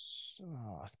 Yeah.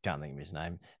 I can't think of his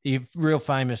name. The real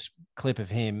famous clip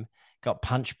of him got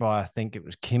punched by, I think it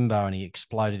was Kimbo, and he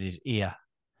exploded his ear.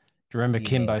 Do you remember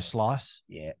Kimbo Slice?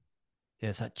 Yeah. Yeah,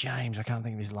 it's like James. I can't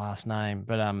think of his last name,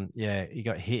 but he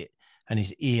got hit, and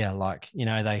his ear, like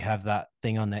they have that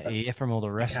thing on their ear from all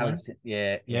the wrestling.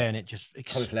 Yeah, and it just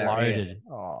exploded.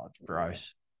 Oh, it's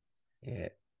gross. Yeah,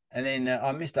 and then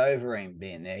I missed Overeem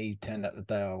being there. He turned up the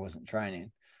day I wasn't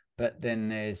training, but then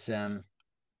there's New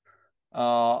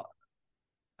York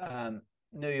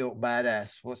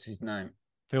Badass. What's his name?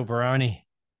 Phil Baroni.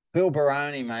 Phil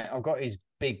Baroni, mate. I've got his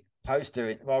big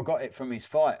poster. Well, I got it from his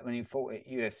fight when he fought at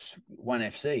One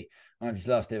FC, one of his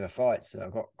last ever fights.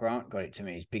 So Grant got it to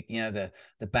me. His big, the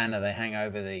banner they hang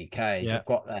over the cage. Yeah. I've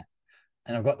got that,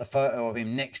 and I've got the photo of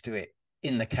him next to it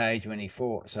in the cage when he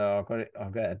fought. So I got it. I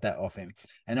got that off him,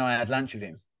 and I had lunch with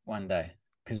him one day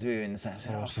because we were in the same. I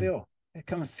said, awesome. "Oh, Phil,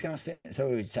 come and sit." So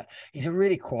we would say, he's a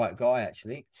really quiet guy,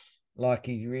 actually. Like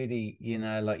he's really,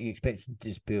 like you expect him to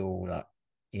just be all like,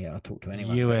 I talk to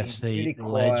anyone. UFC really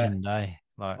legend, eh?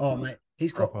 Like, mate,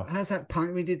 he's got how's that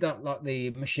punch? We did that like the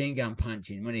machine gun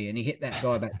punching, when he hit that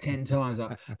guy about 10 times.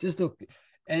 Like, just look,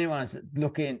 anyone's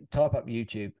looking, type up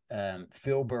YouTube,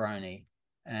 Phil Baroni,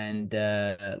 and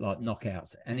like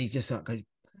knockouts, and he's just like goes,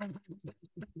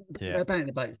 bang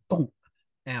the boat, boom,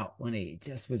 out when he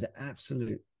just was an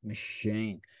absolute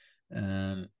machine.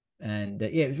 And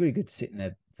it was really good to sit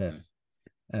and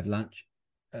have lunch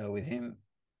with him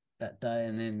that day,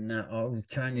 and then I was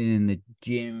training in the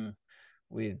gym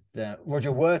with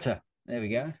Roger Werter. There we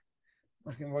go.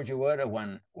 Fucking Roger Werter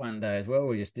one day as well.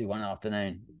 We just did one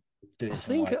afternoon. doing I some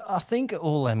think weights. I think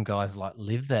all them guys like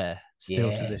live there still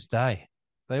to Yeah, this day.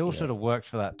 They all yeah, sort of worked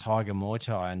for that Tiger Muay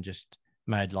Thai and just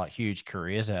made like huge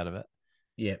careers out of it.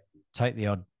 yeah, Take the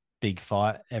odd big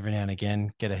fight every now and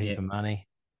again, get a yeah, heap of money.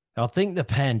 I think the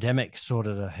pandemic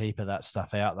sorted a heap of that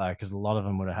stuff out though, because a lot of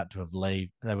them would have had to have leave.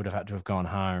 They would have had to have gone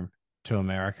home to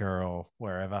America or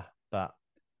wherever. But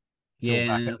it's all yeah.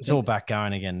 back. And I It's all think, back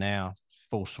going again now,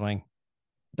 full swing.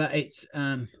 but it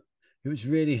was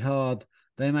really hard.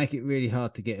 They make it really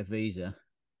hard to get a visa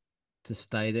to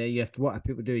stay there. You have to. What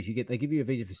people do is they give you a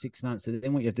visa for 6 months, and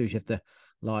then what you have to do is you have to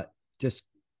like just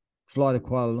fly to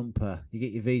Kuala Lumpur. You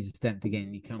get your visa stamped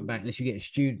again. You come back unless you get a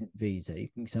student visa. You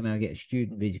can somehow get a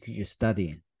student visa because you're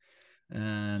studying.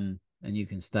 And you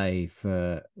can stay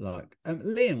for like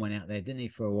Liam went out there, didn't he,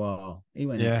 for a while? He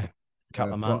went out Yeah, for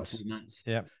couple of quite a months. few months.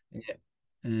 Yeah, Yeah,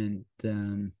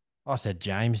 and I said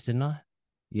James, didn't I?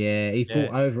 yeah, he Yeah,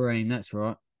 fought over him. That's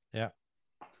right. yeah.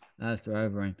 That's right,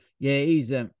 over him. Yeah,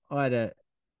 he's I had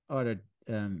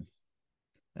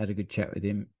a good chat with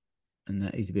him, and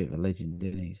that he's a bit of a legend,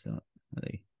 didn't he? So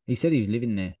he said he was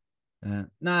living there.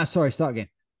 Nah, sorry, start again.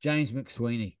 James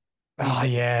McSweeney. Oh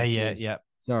yeah, yeah, Cheers. yeah.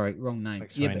 Sorry, wrong name.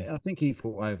 Yeah, but McSweeney. I think he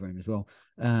fought over him as well.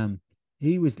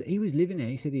 He was living there.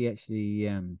 He said he actually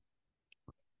I don't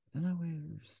know where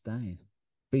he was staying,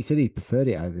 but he said he preferred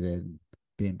it over there than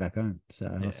being back home. So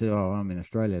I Yeah. said, "Oh, I'm in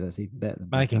Australia. That's even better than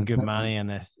back Making home." good money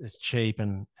and it's cheap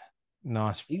and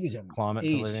nice He was climate to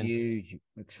he's live in. huge.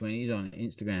 McSweeney. He's on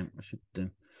Instagram. I should check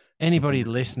Anybody him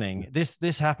out. listening,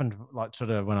 this happened like sort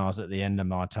of when I was at the end of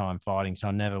my time fighting, so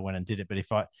I never went and did it. But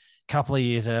if I a couple of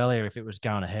years earlier, if it was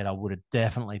going ahead, I would have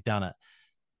definitely done it.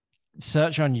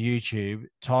 Search on YouTube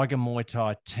Tiger Muay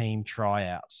Thai team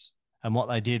tryouts, and what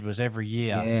they did was every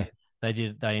year Yeah,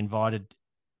 they invited.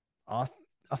 I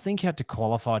I think you had to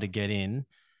qualify to get in,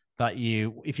 but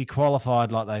if you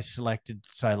qualified, like they selected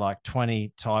say like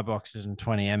 20 Thai boxers and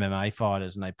 20 MMA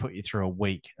fighters, and they put you through a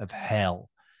week of hell,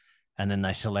 and then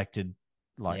they selected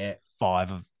like yeah.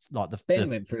 five of like Ben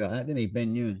went through like that, didn't he?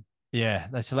 Ben Ewan. yeah,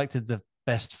 they selected the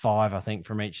best five, I think,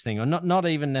 from each thing, or not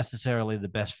even necessarily the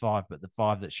best five, but the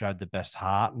five that showed the best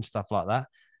heart and stuff like that.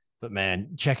 But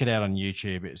man, check it out on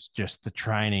YouTube. It's just the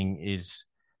training is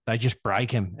they just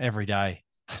break him every day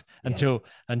Yeah.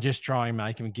 and just try and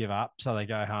make them give up so they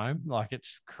go home. Like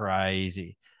it's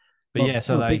crazy. But My yeah,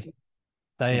 so my big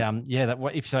they yeah. yeah that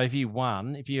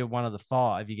if you're one of the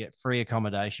five, you get free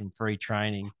accommodation, free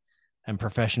training, and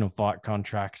professional fight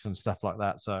contracts and stuff like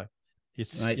that. So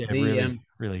it's Right. yeah The really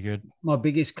really good. My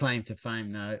biggest claim to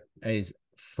fame though is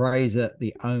Fraser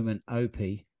the Omen OP.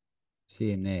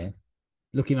 See him there.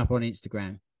 Look him up on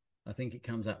Instagram. I think it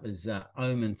comes up as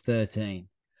Omen 13.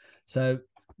 So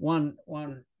one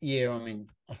year,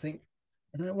 I think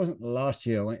it wasn't the last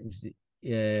year I went. It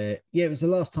was it was the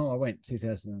last time I went,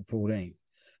 2014.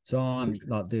 So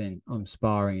I'm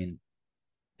sparring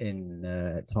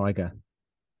in Tiger,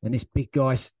 and this big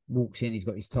guy walks in. He's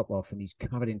got his top off, and he's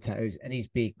covered in tattoos, and he's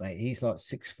big, mate. He's like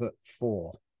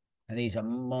 6'4", and he's a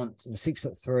monster.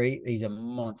 6'3". He's a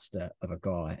monster of a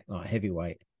guy, like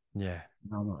heavyweight. Yeah.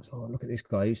 And I'm like, oh, look at this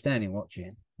guy. He was standing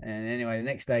watching. And anyway, the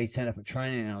next day he turned up for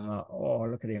training, and I'm like, oh,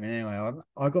 look at him. And anyway,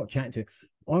 I got chatting to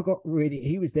him.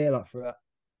 He was there like for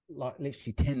like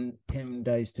literally 10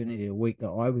 days to nearly a week that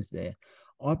I was there.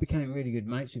 I became really good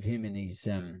mates with him and his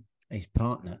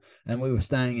partner, and we were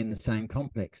staying in the same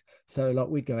complex. So like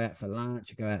we'd go out for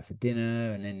lunch, go out for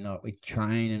dinner, and then like we'd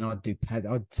train, and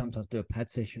I'd sometimes do a pad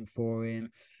session for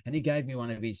him. And he gave me one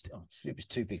of his, it was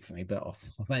too big for me, but I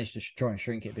managed to try and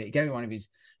shrink it. But he gave me one of his,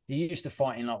 he used to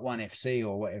fight in like 1FC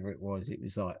or whatever it was. It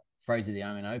was like Fraser the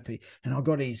Omen OP. And I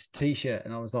got his t-shirt,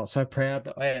 and I was like so proud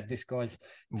that I had this guy's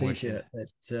t-shirt.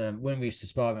 That when we used to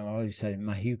spar him, I always say,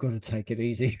 mate, you've got to take it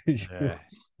easy. Yeah.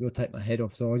 You'll take my head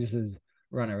off. So I just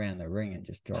run around the ring and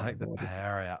just drive Take the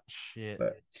power out. Shit.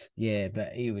 But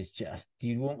he was just,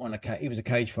 you wouldn't want to, he was a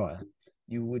cage fighter.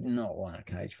 You would not want a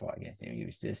cage fight against him. He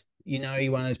was just, he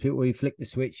one of those people where you flick the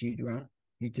switch, you'd run.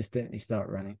 You'd just definitely start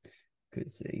running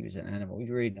because he was an animal. He's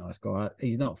a really nice guy.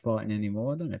 He's not fighting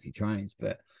anymore. I don't know if he trains,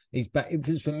 but he's back. It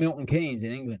was from Milton Keynes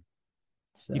in England.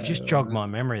 So, You've just jogged my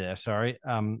memory there. Sorry.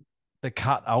 The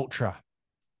Cut Ultra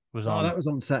was on. That was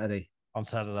on Saturday. On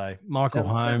Saturday, Michael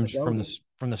Holmes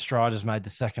from the Striders made the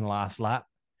second last lap.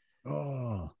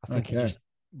 Oh, I think he just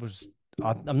was.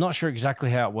 I'm not sure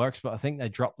exactly how it works, but I think they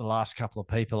dropped the last couple of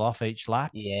people off each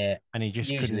lap. Yeah, and he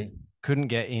just couldn't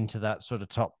get into that sort of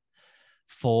top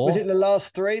four. Was it the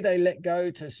last three they let go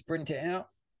to sprint it out?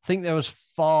 I think there was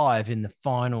 5 in the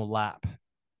final lap.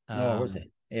 Was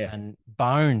it? Yeah. And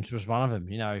Bones was one of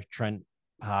them. Trent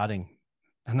Harding,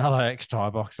 another ex-Thai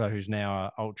boxer who's now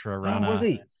an ultra runner. Was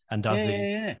he? and does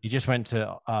Yeah. he just went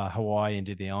to Hawaii and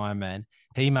did the Ironman.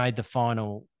 He made the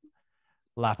final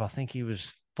lap. I think he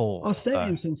was fourth. I sent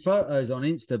him some photos on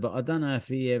Insta, but I don't know if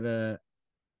he ever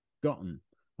got them.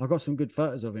 I got some good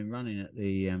photos of him running at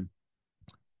the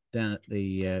down at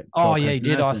the. Oh Gold yeah, Coast he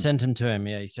did. I Marathon. sent him to him.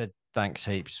 Yeah, he said thanks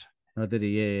heaps. Oh, did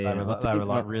he? Yeah. They were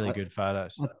like really good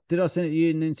photos. Did I send it to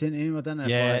you and then send it to him? I don't know if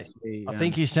I Yeah, actually. I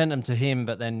think you sent them to him,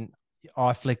 but then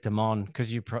I flicked them on because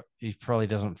he probably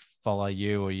doesn't follow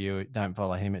you or you don't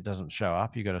follow him. It doesn't show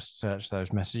up. You got to search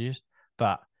those messages.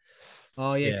 But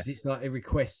Oh yeah, because it's like a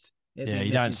request. Yeah,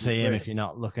 you don't see him if you're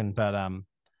not looking. But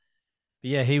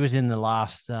yeah, he was in the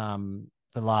last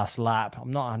lap.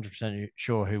 I'm not 100%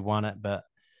 sure who won it, but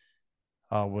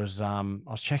I was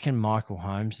checking Michael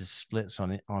Holmes' splits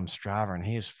on Strava, and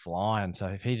he was flying. So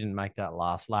if he didn't make that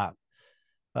last lap,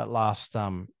 that last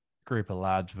group of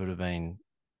lads would have been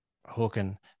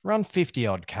hooking, run 50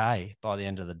 odd K by the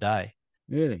end of the day.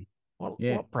 Really?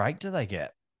 What break do they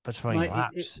get between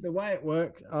laps? The way it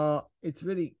works, it's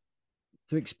really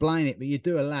to explain it, but you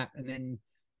do a lap and then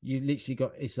you literally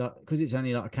got, it's like, because it's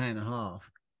only like a K and a half,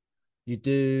 you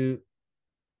do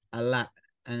a lap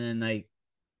and then they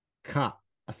cut.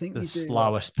 I think the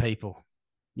slowest people.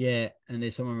 Yeah, and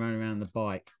there's someone running around the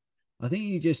bike. I think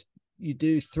you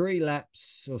do 3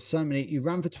 laps or so many. You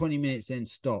run for 20 minutes, then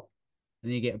stop,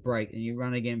 and you get a break, and you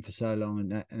run again for so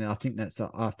long. And I think that's,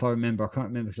 if I remember, I can't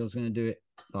remember because I was going to do it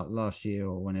like last year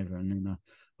or whenever, and then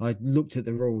I looked at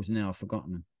the rules and now I've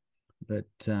forgotten them. But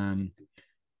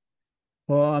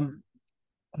I've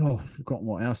forgotten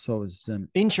what else I was.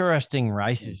 Interesting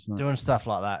races, doing stuff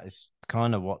like that is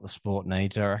kind of what the sport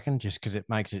needs, I reckon, just because it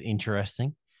makes it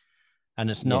interesting,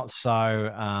 and it's not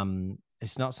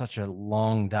it's not such a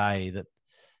long day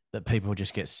that people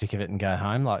just get sick of it and go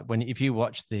home. Like if you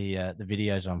watch the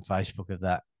videos on Facebook of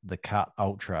the Cut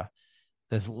Ultra,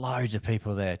 there's loads of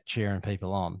people there cheering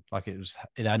people on. Like it was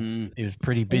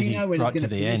pretty busy right to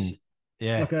the end.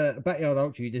 Yeah, like a backyard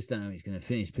ultra, you just don't know when it's going to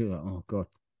finish. People are like, oh god,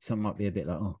 some might be a bit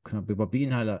like, oh, can I be? But you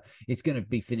know, like it's going to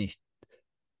be finished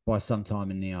by sometime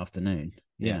in the afternoon.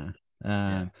 Yeah.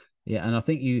 And I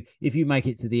think if you make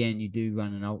it to the end, you do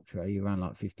run an ultra. You run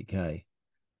like 50K.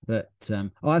 But that's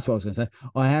what I was going to say.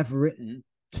 I have written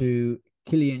to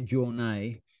Killian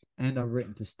Jornet and I've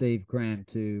written to Steve Graham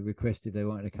to request if they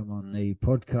wanted to come on the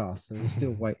podcast. So we're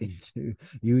still waiting to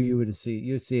you'll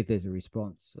see if there's a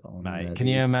response on. Mate, can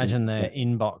you imagine their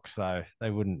inbox though? They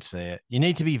wouldn't see it. You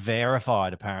need to be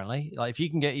verified, apparently. Like if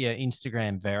you can get your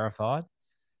Instagram verified.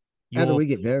 How do we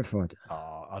get verified?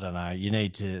 Oh, I don't know. You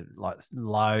need to like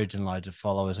loads and loads of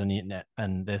followers on the internet,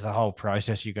 and there's a whole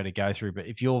process you've got to go through. But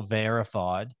if you're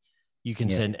verified, you can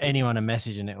send anyone a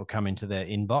message and it will come into their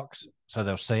inbox, so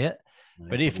they'll see it.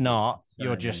 But if not,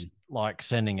 you're just like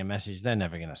sending a message. They're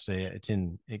never going to see it.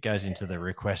 It goes into the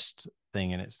request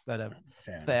thing, and they have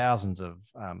thousands of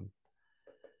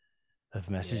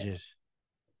messages.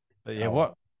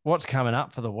 But what's coming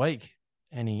up for the week?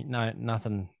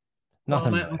 Nothing.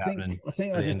 Nothing. I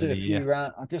think I just do a few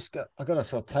rounds. I got to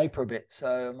sort of taper a bit,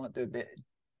 so I might do a bit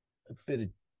of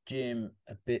gym,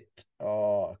 a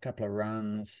couple of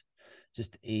runs,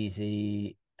 just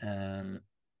easy.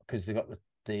 Because they got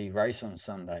the race on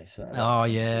Sunday, so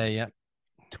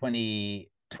 22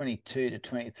 to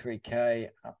 23K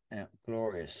up out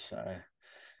glorious. So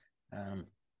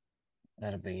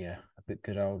that'll be a bit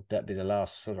good old. That'll be the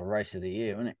last sort of race of the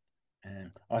year, won't it?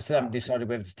 And I still haven't decided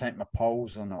whether to take my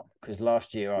poles or not, because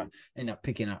last year I ended up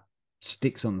picking up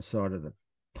sticks on the side of the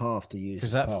path to use.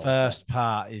 Because that first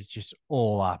part is just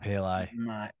all uphill, eh?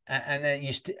 Right. And then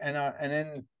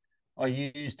I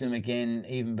used them again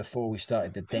even before we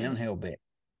started the downhill bit.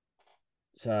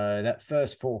 So that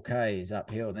first 4K is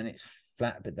uphill, then it's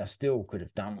flat, but I still could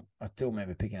have done. I still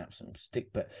remember picking up some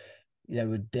stick, but they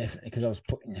would definitely, because I was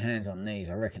putting hands on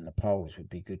knees. I reckon the poles would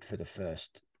be good for the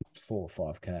first 4 or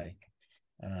 5K.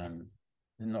 They're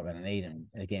not going to need them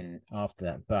again after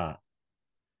that, but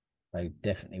they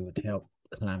definitely would help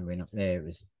clambering up there. It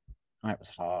was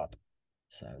hard.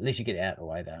 So at least you get it out of the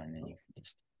way though, and then you can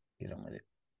just get on with it.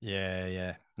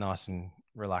 Yeah. Nice and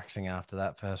relaxing after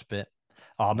that first bit.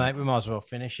 Oh, mate, we might as well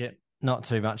finish it. Not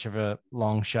too much of a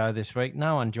long show this week.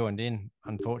 No one joined in,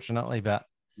 unfortunately, but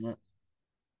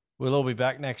we'll all be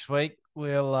back next week.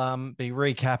 We'll be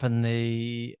recapping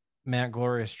the Mount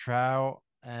Glorious Trail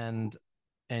and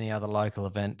any other local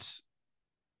events.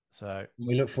 So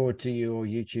we look forward to your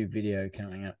YouTube video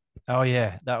coming up. Oh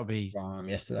yeah, that would be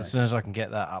yesterday. As soon as I can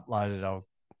get that uploaded, I'll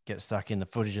get stuck in. The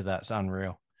footage of that's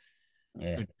unreal.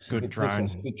 Yeah, good drone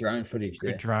footage.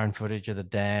 Good drone footage of the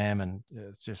dam, and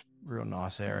it's just real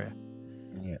nice area.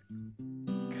 Yeah.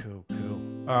 Cool.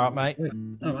 All right, mate.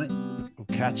 All right.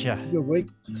 We'll catch you. Good week.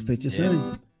 Speak to you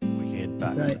soon. Wicked.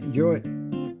 Bye. Okay, enjoy.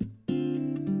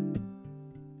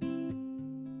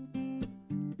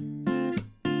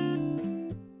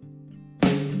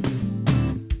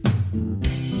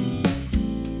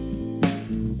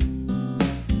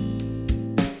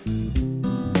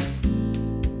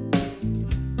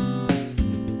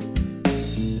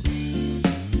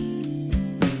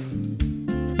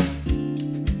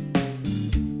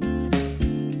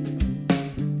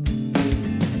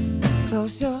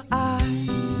 Close your eyes,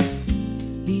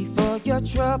 leave all your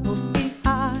troubles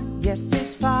behind. Yes,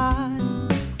 it's fine.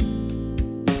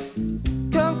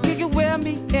 Come kick it with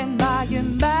me in my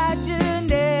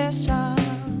imagination.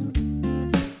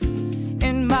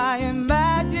 In my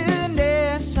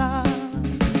imagination.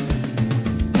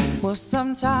 Well,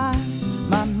 sometimes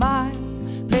my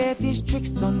mind plays these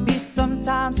tricks on me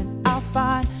sometimes, and I'll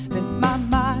find that my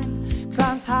mind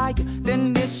climbs higher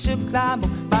than it should climb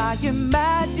on my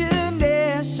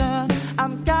imagination.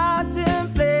 I'm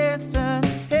contemplating,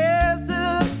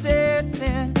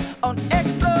 hesitating on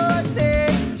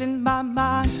exploiting my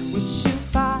mind, which you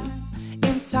find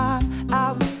in time.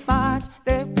 Our minds,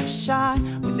 they will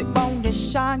shine when they want to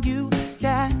shine. You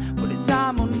can put a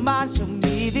time on mine. Show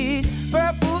me these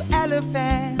purple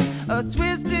elephants, a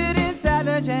twisted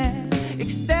intelligence,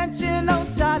 extension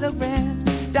on tolerance,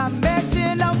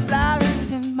 dimension on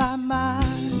flowers in my mind.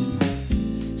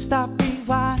 Stop,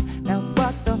 rewind. Now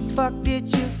what the fuck did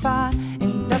you find?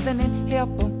 Ain't nothing in here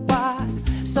but why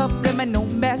subliminal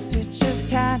messages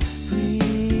can't breathe.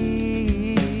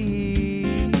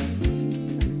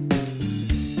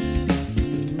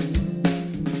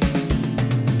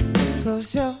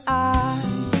 Close your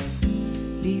eyes,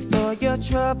 leave all your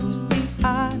troubles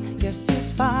behind. Yes, it's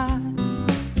fine.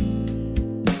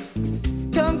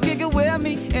 Come kick it with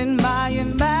me in my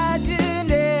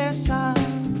imagination.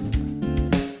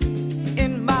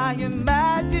 In my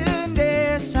imagination.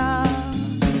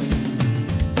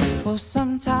 Oh,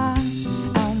 sometimes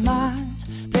our minds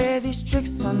play these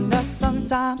tricks on us.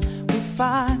 Sometimes we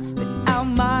find that our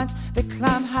minds, they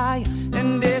climb higher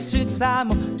than they should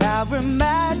climb on our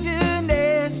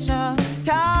imagination.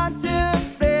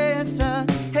 Contemplating,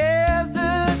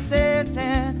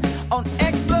 hesitating on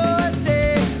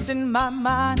exploiting my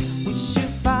mind, which you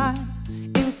find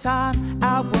in time.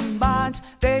 Our minds,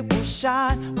 they will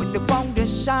shine when they want to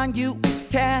shine. You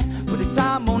can put a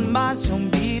time on mine. Show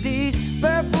me these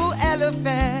purple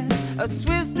elephants, a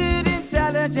twisted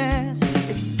intelligence,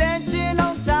 extension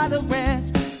on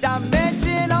tolerance,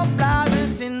 dimension on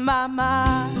flowers in my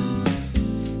mind.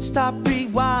 Stop,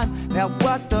 rewind. Now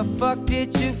what the fuck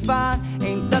did you find?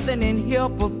 Ain't nothing in here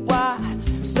but why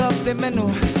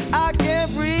subliminal. I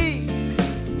can't breathe.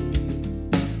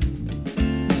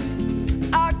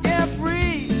 I can't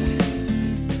breathe.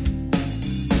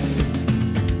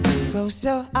 Close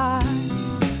your eyes,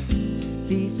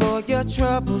 leave all your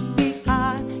troubles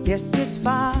behind. Yes, it's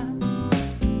fine.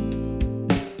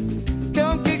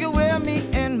 Come kick it with me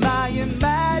in my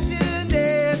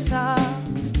imagination.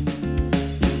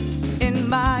 In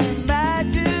my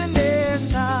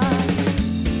imagination.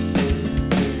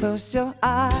 Close your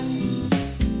eyes,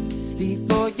 leave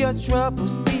all your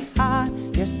troubles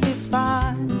behind. Yes, it's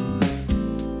fine.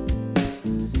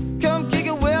 Come kick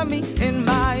it with me in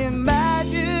my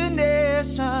imagination.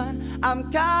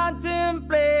 I'm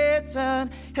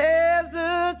contemplating,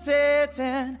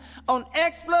 hesitating on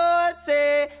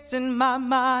exploiting my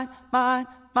mind, mind,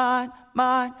 mind,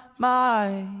 mind,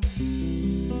 mind.